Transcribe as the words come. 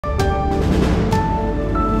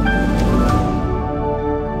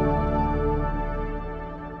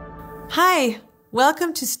Hi,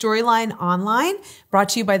 welcome to Storyline Online, brought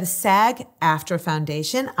to you by the SAG-AFTRA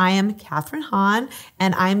Foundation. I am Kathryn Hahn,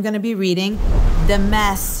 and I'm going to be reading The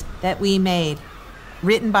Mess That We Made,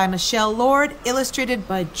 written by Michelle Lord, illustrated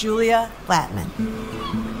by Julia Latman.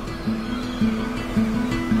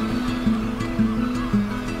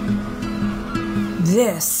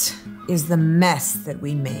 This is the mess that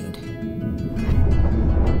we made.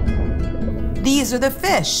 These are the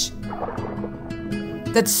fish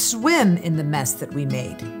that swim in the mess that we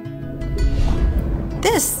made.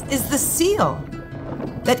 This is the seal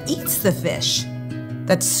that eats the fish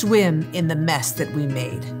that swim in the mess that we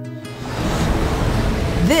made.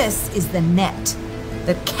 This is the net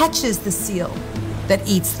that catches the seal that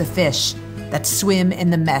eats the fish that swim in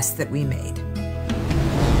the mess that we made.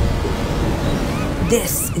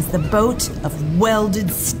 This is the boat of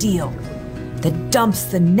welded steel that dumps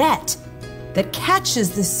the net that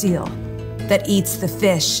catches the seal that eats the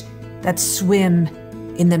fish that swim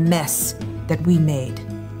in the mess that we made.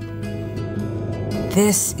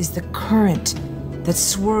 This is the current that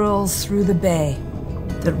swirls through the bay,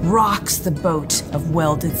 that rocks the boat of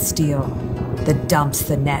welded steel, that dumps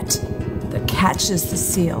the net, that catches the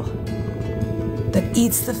seal, that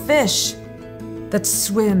eats the fish that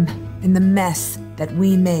swim in the mess that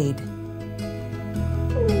we made.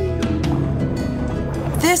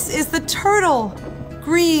 This is the turtle,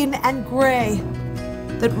 green and gray,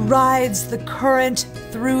 that rides the current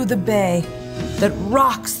through the bay, that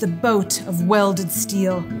rocks the boat of welded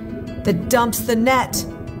steel, that dumps the net,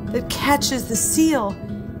 that catches the seal,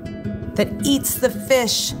 that eats the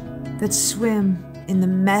fish that swim in the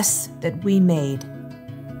mess that we made.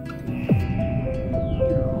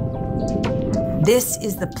 This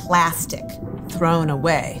is the plastic thrown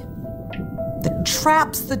away that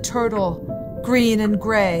traps the turtle, green and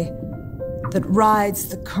gray, that rides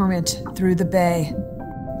the current through the bay,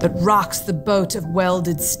 that rocks the boat of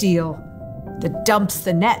welded steel, that dumps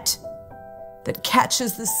the net, that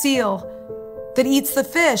catches the seal, that eats the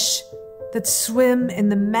fish that swim in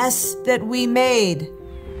the mess that we made.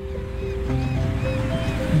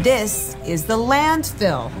 This is the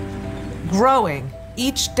landfill, growing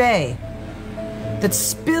each day, that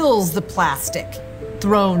spills the plastic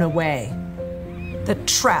thrown away, that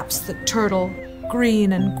traps the turtle,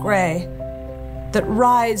 green and gray, that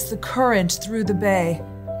rides the current through the bay,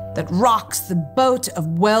 that rocks the boat of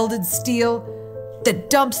welded steel, that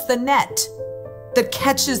dumps the net, that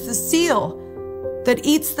catches the seal, that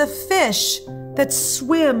eats the fish that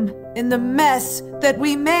swim in the mess that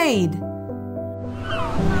we made.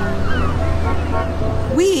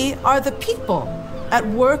 We are the people at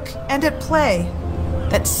work and at play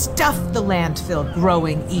that stuff the landfill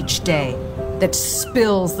growing each day, that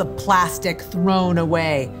spills the plastic thrown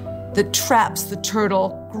away, that traps the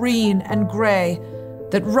turtle, green and gray,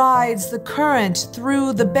 that rides the current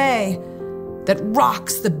through the bay, that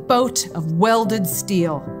rocks the boat of welded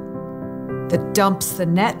steel, that dumps the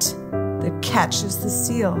net, that catches the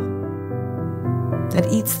seal, that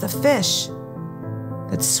eats the fish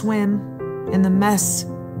that swim in the mess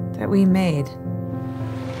that we made.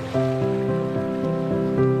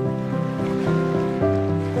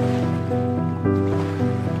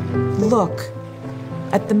 Look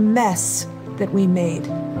at the mess that we made.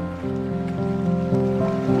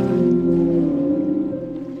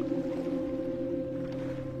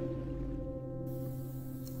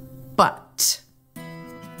 But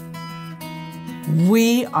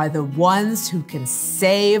we are the ones who can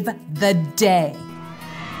save the day.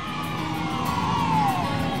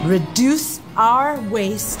 Reduce our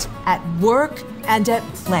waste at work and at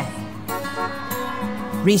play.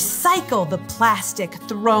 Recycle the plastic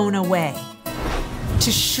thrown away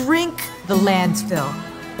to shrink the landfill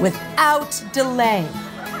without delay.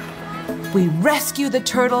 We rescue the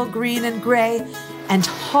turtle, green and gray, and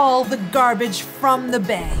haul the garbage from the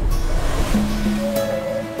bay.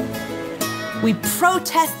 We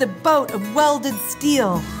protest the boat of welded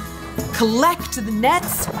steel, collect the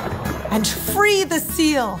nets, and free the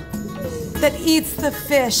seal that eats the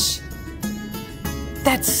fish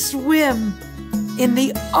that swim in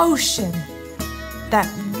the ocean that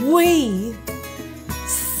we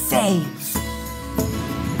save.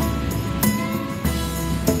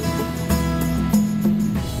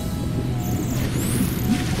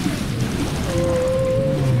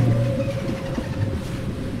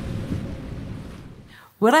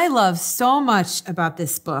 What I love so much about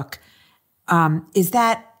this book is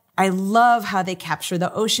that I love how they capture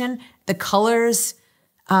the ocean, the colors,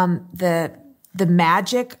 the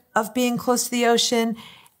magic of being close to the ocean,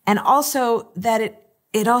 and also that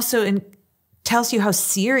it also tells you how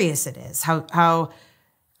serious it is, how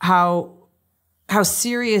how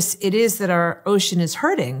serious it is that our ocean is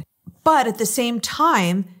hurting. But at the same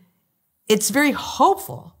time, it's very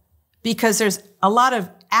hopeful because there's a lot of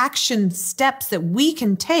action steps that we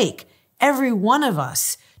can take, every one of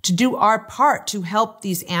us, to do our part to help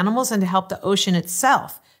these animals and to help the ocean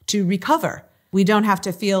itself to recover. We don't have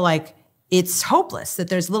to feel like it's hopeless, that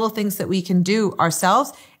there's little things that we can do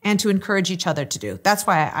ourselves and to encourage each other to do. That's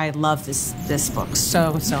why I love this book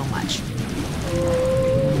so much.